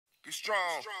Be strong.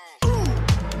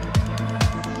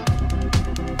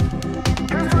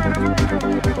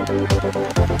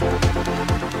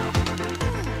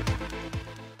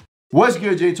 What's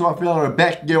good, J2R family? We're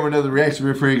back again with another reaction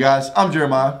video for you guys. I'm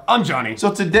Jeremiah. I'm Johnny.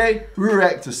 So today, we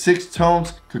react to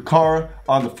SixTONES Kokkara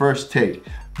on the first take.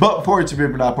 But before it's a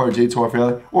video, not part of J2R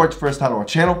family, or it's your first time on our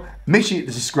channel, make sure you hit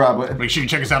the subscribe button. Make sure you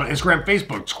check us out on Instagram,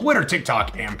 Facebook, Twitter,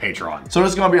 TikTok, and Patreon. So this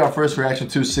is going to be our first reaction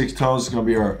to SixTONES. It's going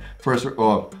to be our first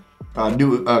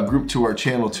new group to our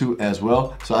channel too as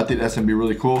well. So I think that's going to be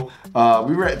really cool.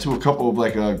 We read to a couple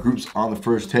of groups on the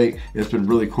first take. It's been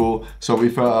really cool. So we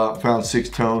found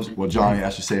SixTONES. Well, Johnny, I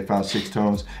should say, found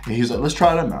SixTONES. And he's like, let's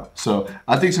try them out. So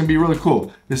I think it's going to be really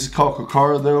cool. This is called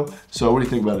Kokkara though. So what do you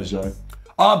think about this, Johnny?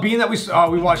 Being that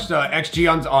we watched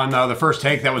XG on the first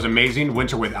take, that was amazing.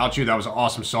 Winter Without You, that was an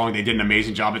awesome song. They did an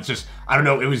amazing job. It's just, I don't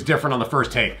know, it was different on the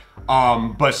first take.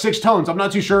 But SixTONES, I'm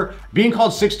not too sure. Being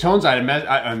called SixTONES,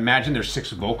 I imagine there's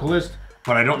 6 vocalists,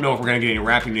 but I don't know if we're gonna get any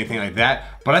rapping or anything like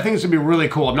that. But I think it's gonna be really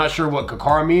cool. I'm not sure what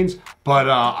Kokkara means, but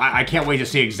I can't wait to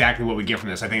see exactly what we get from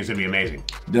this. I think it's gonna be amazing.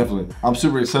 Definitely. I'm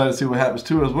super excited to see what happens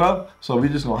too as well. So we're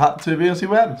just gonna hop into the video and see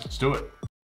what happens. Let's do it.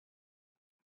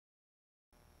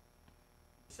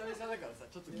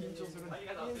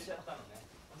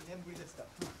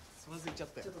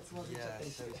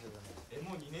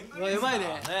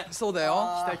そうだ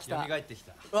よ。来た来た。蘇ってき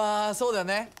た。わあ、そうだよ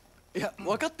ね。いや、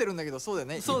分かってるんだけど、そうだよ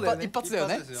ね。そうだよね。一発だよ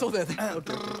ね。そうだよね。あ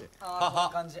あ、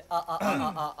感じ。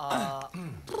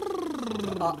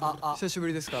久しぶ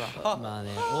りですから。まあ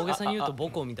ね、大げさに言うと母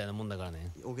校みたいなもんだから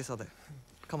ね。大げさだよ。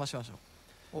かましまし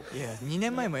ょう。いや、2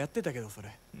年前もやってたけど、それ。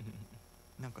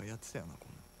なんかやってたよな、こん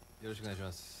な。よろしくお願いし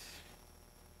ます。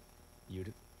ゆ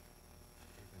る。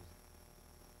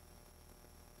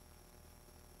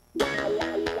Yo,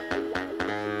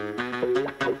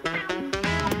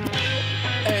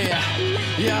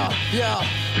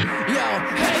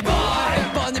 hey boy,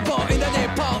 ボニボイな日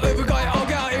本産声大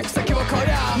顔行く先はこ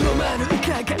りゃ飲まぬイ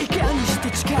カがいかにし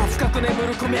て地下深く眠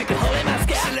る小脈惚れます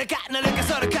か知るかなるか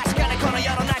それ確かにこの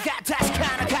世の中確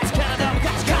かな確かなどうも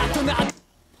確かとな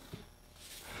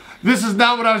This is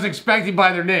not what I was expecting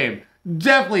by their name.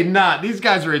 Definitely not. These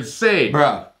guys are insane.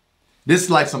 Bruh, this is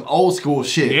like some old school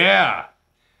shit. Yeah.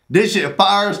 This shit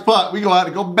fire as fuck. We gonna have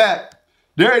to go back.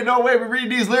 There ain't no way we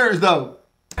read these lyrics though.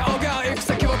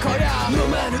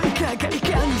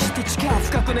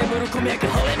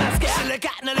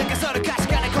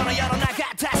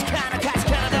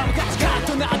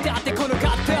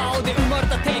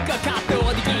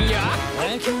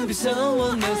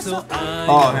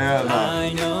 Oh hell no.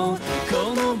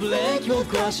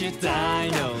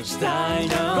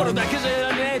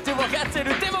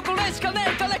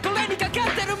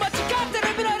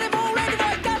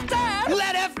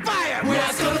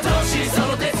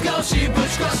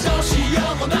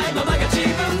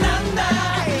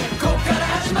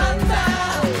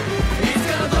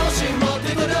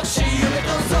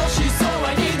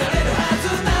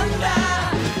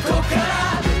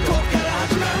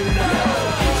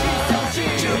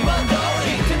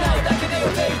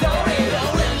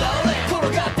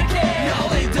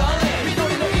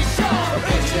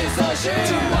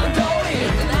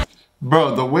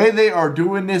 Bro, the way they are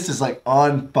doing this is like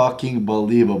unfucking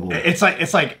believable. It's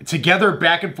like together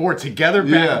back and forth, together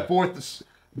back and forth.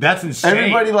 That's insane.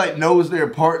 Everybody like knows their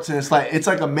parts, and it's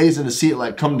like amazing to see it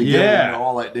like come together and they're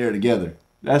all like there together.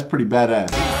 That's pretty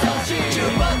badass.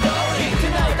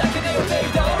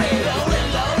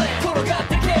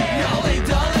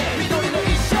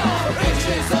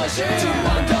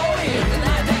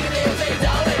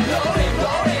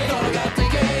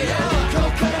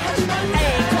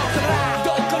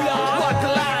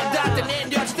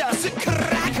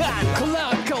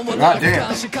 God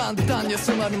damn.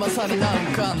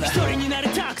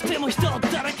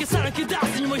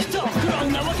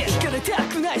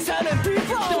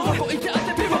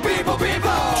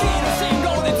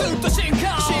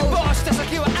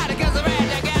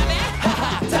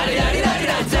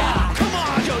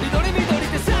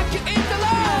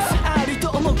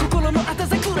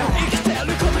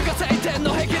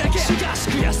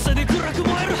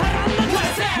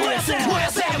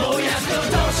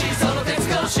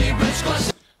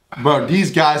 Bro,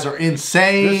 these guys are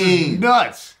insane. This is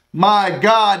nuts. My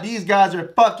God, these guys are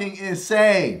fucking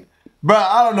insane. Bro,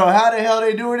 I don't know how the hell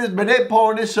they doing this, but they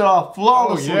pulling this shit off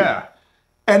flawlessly. Oh, yeah.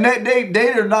 And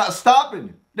they're not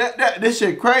stopping. This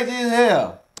shit crazy as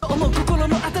hell.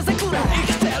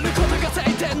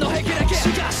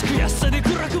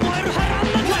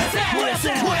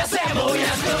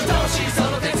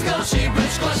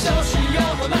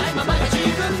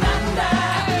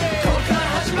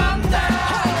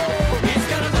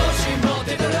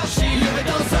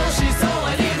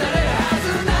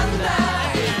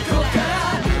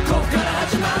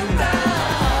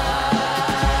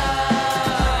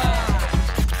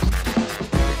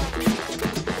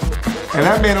 And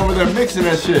that man over there mixing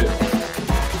that shit.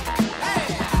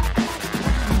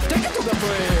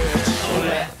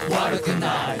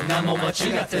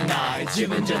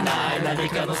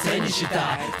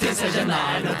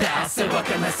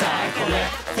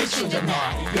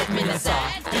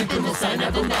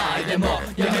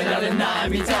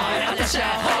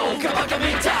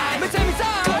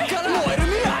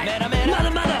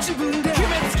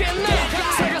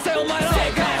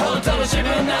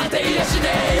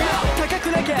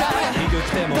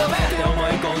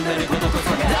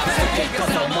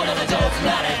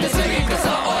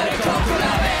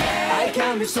 I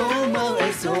can be so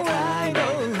much, so I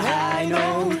know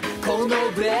こ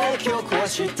のブレーキを壊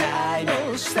したい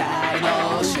のしたい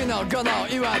の死の後の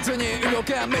言わずに動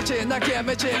け道なき道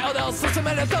を進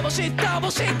める魂ってな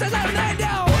るないよ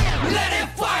Let it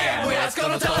fire 燃やすこ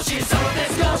の魂それで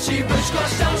少しぶち壊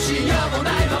したしようも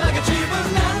ないままが自分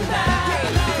なんだ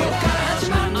こっから始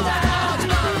まるんだい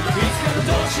つかの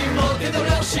同士も出努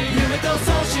力し夢と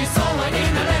相思相愛に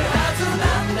なれるはずな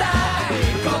んだ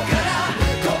こっから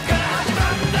始ま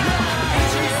るんだ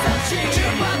1、2、3、4、順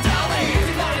番倒れい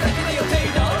つまでだけで予定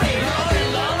通り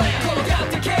転がっ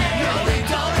てけ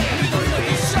緑の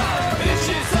一生1、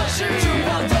2、3、4、順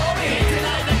番通りいて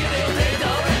ないだけで予定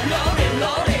通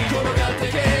り転がって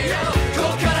けこ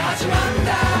っから始まるん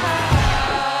だ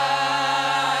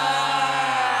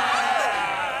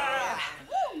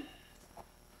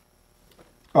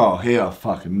Oh, hell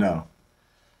fucking no.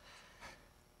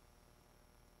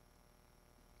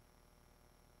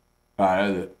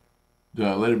 Alright,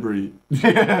 let it breathe.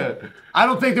 I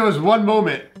don't think there was one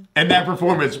moment in that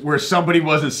performance where somebody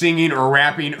wasn't singing or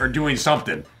rapping or doing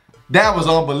something. That was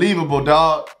unbelievable,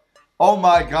 dog. Oh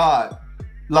my God.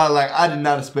 Like I did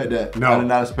not expect that. No. I did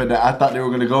not expect that. I thought they were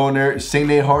gonna go in there, sing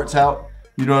their hearts out.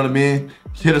 You know what I mean?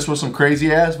 Hit us with some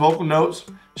crazy ass vocal notes.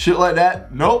 Shit like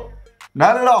that. Nope.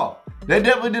 Not at all. They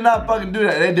definitely did not fucking do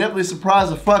that. They definitely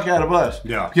surprised the fuck out of us.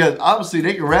 Yeah. Because obviously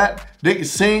they can rap, they can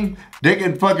sing, they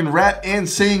can fucking rap and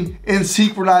sing in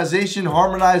synchronization,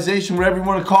 harmonization, whatever you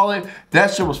want to call it.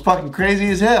 That shit was fucking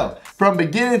crazy as hell. From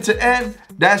beginning to end,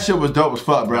 that shit was dope as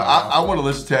fuck, bro. I want to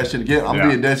listen to that shit again. I'm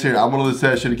being dead serious. I want to listen to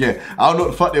that shit again. I don't know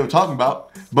what the fuck they were talking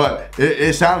about, but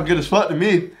it sounded good as fuck to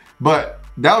me. But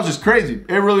that was just crazy.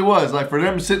 It really was. Like for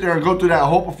them to sit there and go through that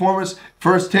whole performance,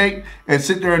 first take, and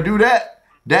sit there and do that,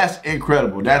 that's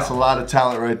incredible. That's a lot of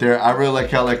talent right there. I really like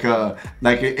how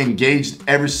like engaged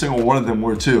every single one of them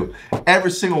were too. Every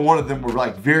single one of them were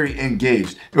like very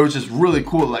engaged. It was just really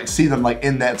cool to like see them like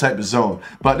in that type of zone.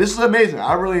 But this is amazing.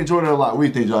 I really enjoyed it a lot. What do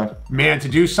you think, John? Man, to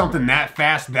do something that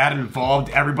fast, that involved,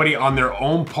 everybody on their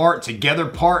own part, together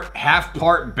part, half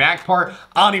part, back part,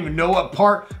 I don't even know what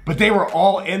part, but they were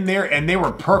all in there and they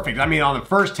were perfect. I mean, on the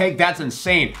first take, that's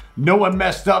insane. No one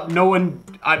messed up, no one,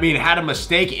 I mean, had a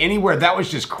mistake anywhere. That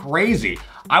was just crazy.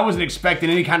 I wasn't expecting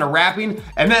any kind of rapping,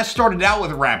 and that started out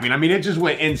with rapping. I mean, it just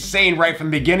went insane right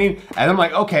from the beginning, and I'm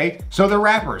like, okay, so they're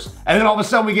rappers. And then all of a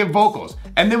sudden we get vocals,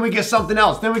 and then we get something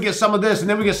else, then we get some of this, and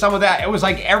then we get some of that. It was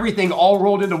like everything all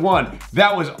rolled into one.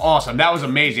 That was awesome. That was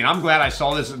amazing. I'm glad I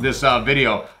saw this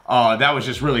video. That was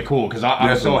just really cool, because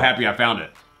I'm so happy I found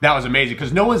it. That was amazing,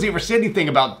 because no one's ever said anything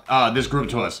about this group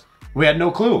to us. We had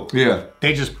no clue. Yeah.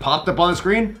 They just popped up on the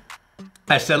screen.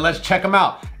 I said, let's check them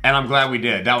out. And I'm glad we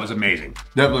did. That was amazing.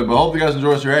 Definitely. But I hope you guys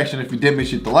enjoyed this reaction. If you did, make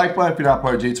sure you hit the like button. If you're not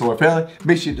part of J2R family,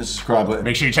 make sure you hit the subscribe button.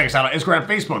 Make sure you check us out on Instagram,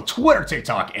 Facebook, Twitter,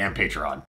 TikTok, and Patreon.